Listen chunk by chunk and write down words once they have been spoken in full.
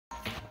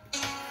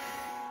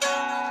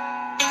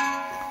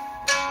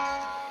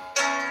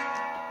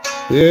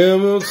Yeah,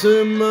 I'm gonna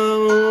take my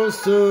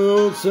horse to the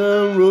old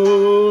town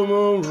road. I'm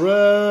gonna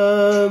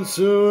ride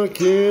till I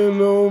can't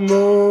no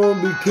more.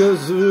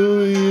 Because of who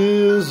he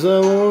is, I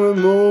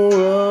wanted more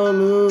out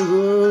of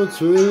the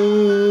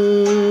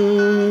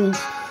twins.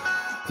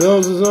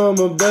 Thousands on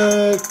my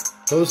back,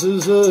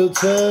 horses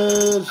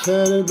attached,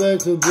 headed back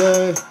to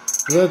black.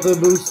 Got the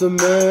boots to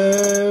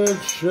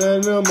match,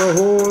 riding on my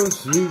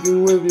horse, you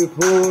can whip your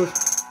Porsche.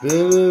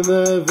 Been in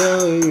that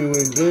valley, you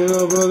ain't been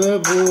up on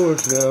that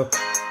porch now.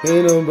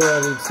 Ain't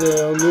nobody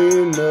tell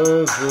me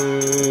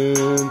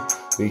nothing.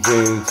 You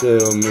can't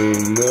tell me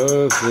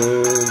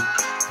nothing.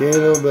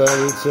 Can't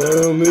nobody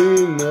tell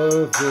me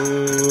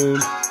nothing.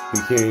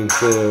 You can't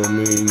tell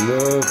me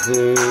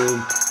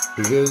nothing.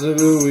 Because of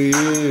who he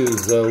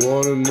is, I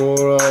wanted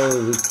more out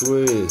of the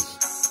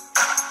twist.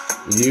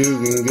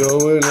 You can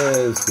go and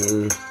ask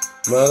her.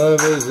 My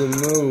life is a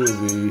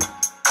movie.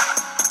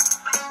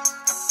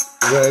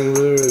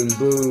 Wrangler and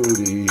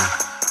booty.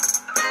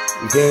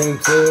 You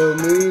can't tell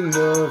me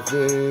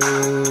nothing.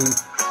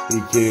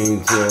 You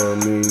can't tell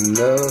me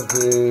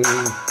nothing.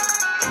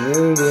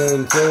 You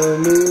can't tell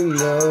me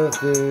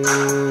nothing.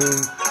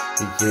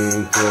 You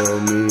can't tell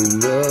me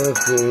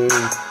nothing.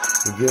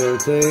 You can't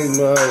take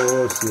my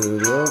horse to the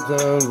old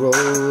town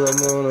road. I'm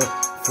gonna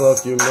fuck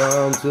your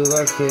mom till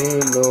I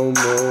can't no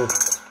more.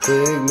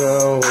 Take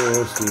my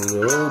horse to the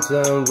old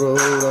town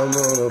road. I'm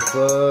gonna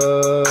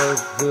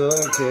fuck till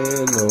I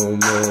can't no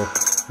more.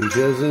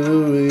 Because of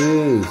who he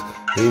is,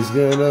 he's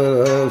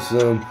gonna have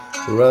some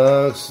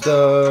rock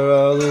star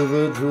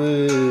Oliver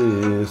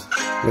Twist.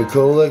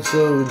 Nicole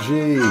XOG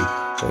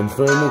and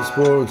Ferment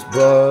Sports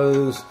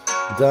Bars.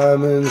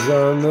 Diamonds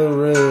on the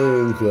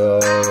ring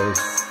cars.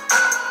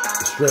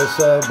 Stress,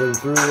 I've been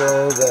through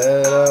all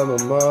that. I'm a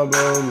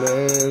Marlboro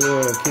man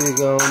when I kick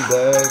on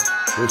back.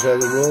 Wish I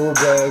could roll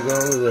back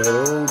onto that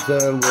old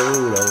town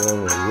road. I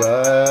wanna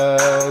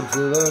ride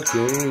till I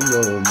can't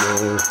no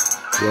more.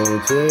 Gonna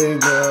take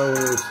my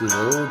horse to the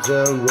old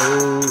town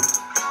road.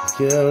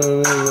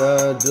 Can't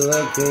ride till I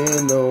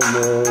can't no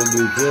more.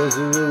 Because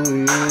of who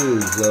he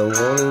is, I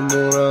wanted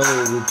more out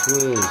of the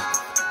twist.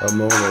 I'm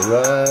gonna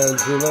ride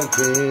till I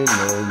can't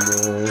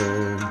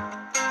no more.